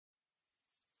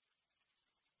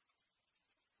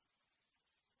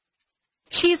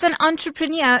She's an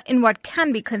entrepreneur in what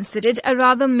can be considered a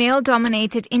rather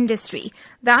male-dominated industry,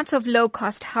 that of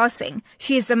low-cost housing.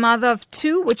 She is the mother of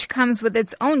 2, which comes with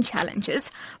its own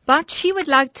challenges, but she would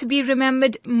like to be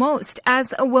remembered most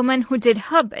as a woman who did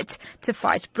her bit to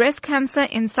fight breast cancer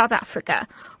in South Africa.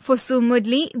 For Sue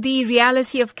Moodley, the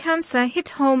reality of cancer hit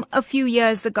home a few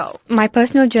years ago. My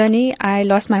personal journey, I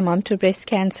lost my mom to breast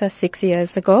cancer 6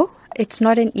 years ago. It's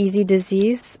not an easy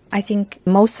disease. I think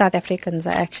most South Africans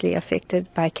are actually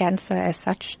affected by cancer as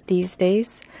such these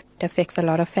days. It affects a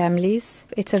lot of families.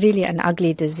 It's really an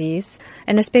ugly disease.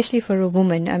 And especially for a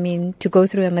woman, I mean, to go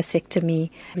through a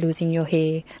mastectomy, losing your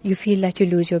hair, you feel that you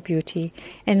lose your beauty.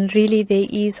 And really there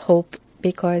is hope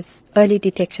because early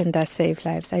detection does save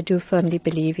lives. I do firmly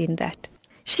believe in that.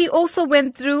 She also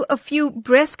went through a few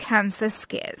breast cancer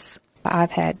scares.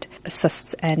 I've had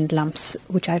cysts and lumps,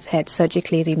 which I've had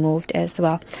surgically removed as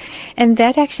well. And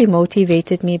that actually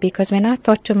motivated me because when I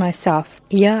thought to myself,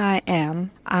 here I am,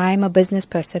 I'm a business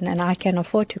person and I can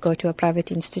afford to go to a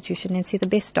private institution and see the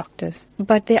best doctors.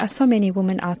 But there are so many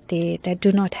women out there that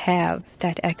do not have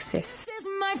that access. This is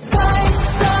my fight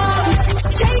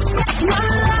song. Take back my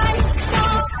life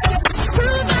song.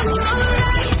 Prove I'm alright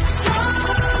song.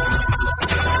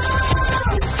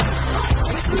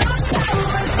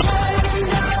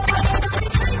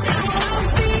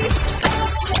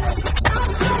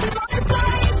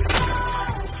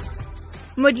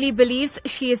 Moodley believes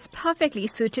she is perfectly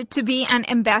suited to be an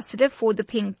ambassador for the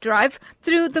Pink Drive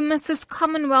through the Mrs.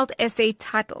 Commonwealth SA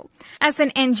title. As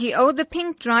an NGO, the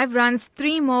Pink Drive runs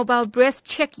 3 mobile breast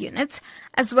check units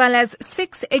as well as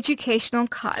 6 educational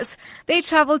cars. They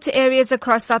travel to areas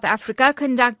across South Africa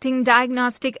conducting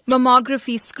diagnostic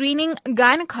mammography screening,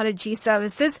 gynecology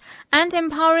services and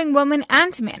empowering women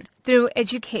and men through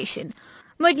education.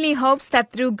 Moodley hopes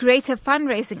that through greater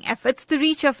fundraising efforts, the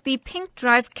reach of the Pink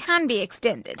Drive can be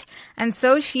extended. And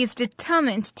so she is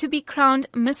determined to be crowned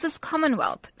Mrs.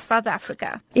 Commonwealth, South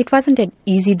Africa. It wasn't an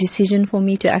easy decision for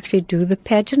me to actually do the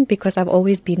pageant because I've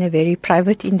always been a very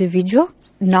private individual.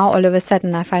 Now all of a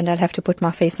sudden I find I'll have to put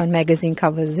my face on magazine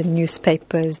covers and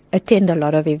newspapers, attend a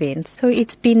lot of events. So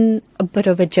it's been a bit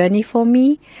of a journey for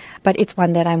me, but it's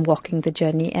one that I'm walking the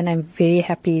journey and I'm very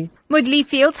happy. Moodley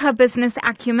feels her business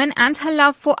acumen and her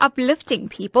love for uplifting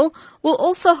people will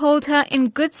also hold her in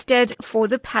good stead for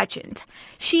the pageant.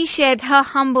 She shared her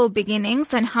humble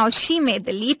beginnings and how she made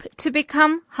the leap to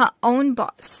become her own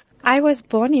boss. I was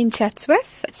born in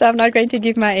Chatsworth, so I'm not going to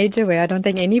give my age away. I don't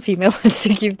think any female wants to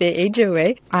give their age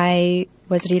away. I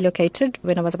was relocated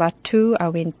when I was about 2. I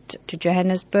went to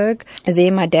Johannesburg.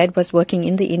 There my dad was working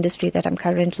in the industry that I'm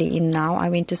currently in now. I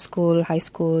went to school, high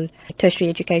school,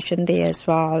 tertiary education there as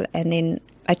well. And then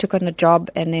I took on a job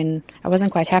and then I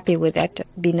wasn't quite happy with that,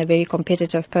 being a very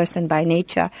competitive person by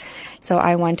nature. So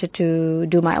I wanted to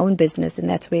do my own business, and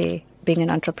that's where being an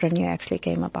entrepreneur actually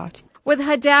came about. With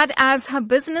her dad as her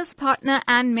business partner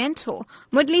and mentor,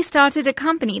 Moodley started a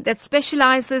company that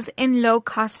specializes in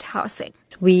low-cost housing.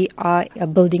 We are a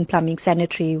building, plumbing,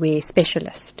 sanitary ware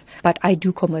specialist, but I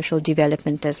do commercial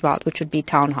development as well, which would be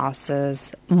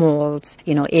townhouses, malls,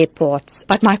 airports.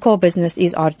 But my core business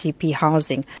is RDP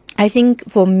housing. I think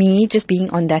for me, just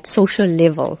being on that social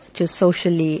level, to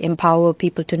socially empower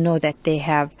people to know that they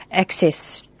have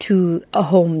access to a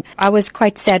home. I was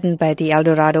quite saddened by the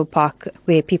Eldorado Park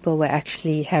where people were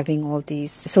actually having all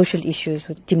these social issues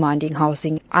with demanding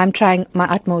housing. I'm trying my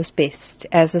utmost best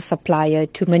as a supplier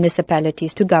to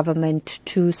municipalities, to government,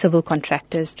 to civil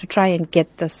contractors to try and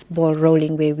get this ball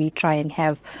rolling where we try and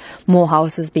have more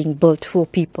houses being built for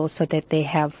people so that they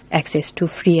have access to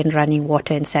free and running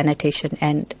water and sanitation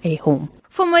and a home.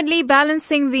 For Moodley,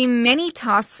 balancing the many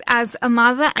tasks as a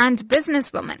mother and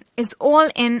businesswoman is all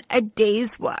in a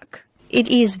day's work. It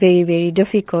is very, very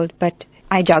difficult, but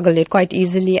I juggle it quite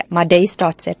easily. My day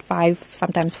starts at 5,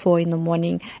 sometimes 4 in the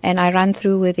morning, and I run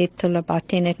through with it till about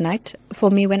 10 at night. For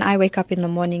me, when I wake up in the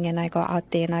morning and I go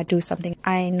out there and I do something,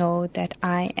 I know that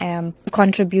I am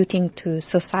contributing to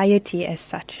society as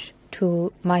such,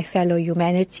 to my fellow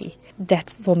humanity.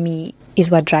 That for me is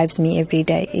what drives me every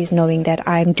day, is knowing that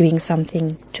I'm doing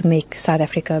something to make South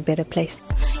Africa a better place.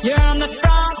 You're on the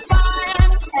front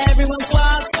line, everyone's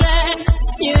watching.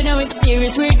 You know it's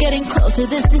serious, we're getting closer,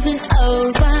 this isn't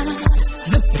over.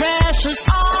 The pressure's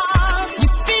on, you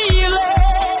feel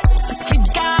it, but you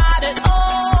got it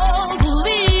all,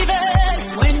 believe it.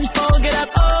 When you fold it up,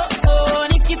 oh,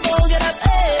 and if you fold it up,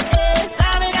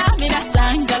 Samina,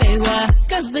 sangalewa,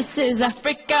 'cause this is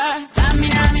Africa.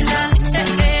 Samina,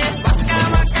 waka,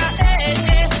 waka,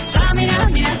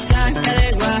 Samina,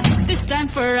 sangalewa, this time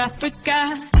for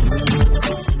Africa.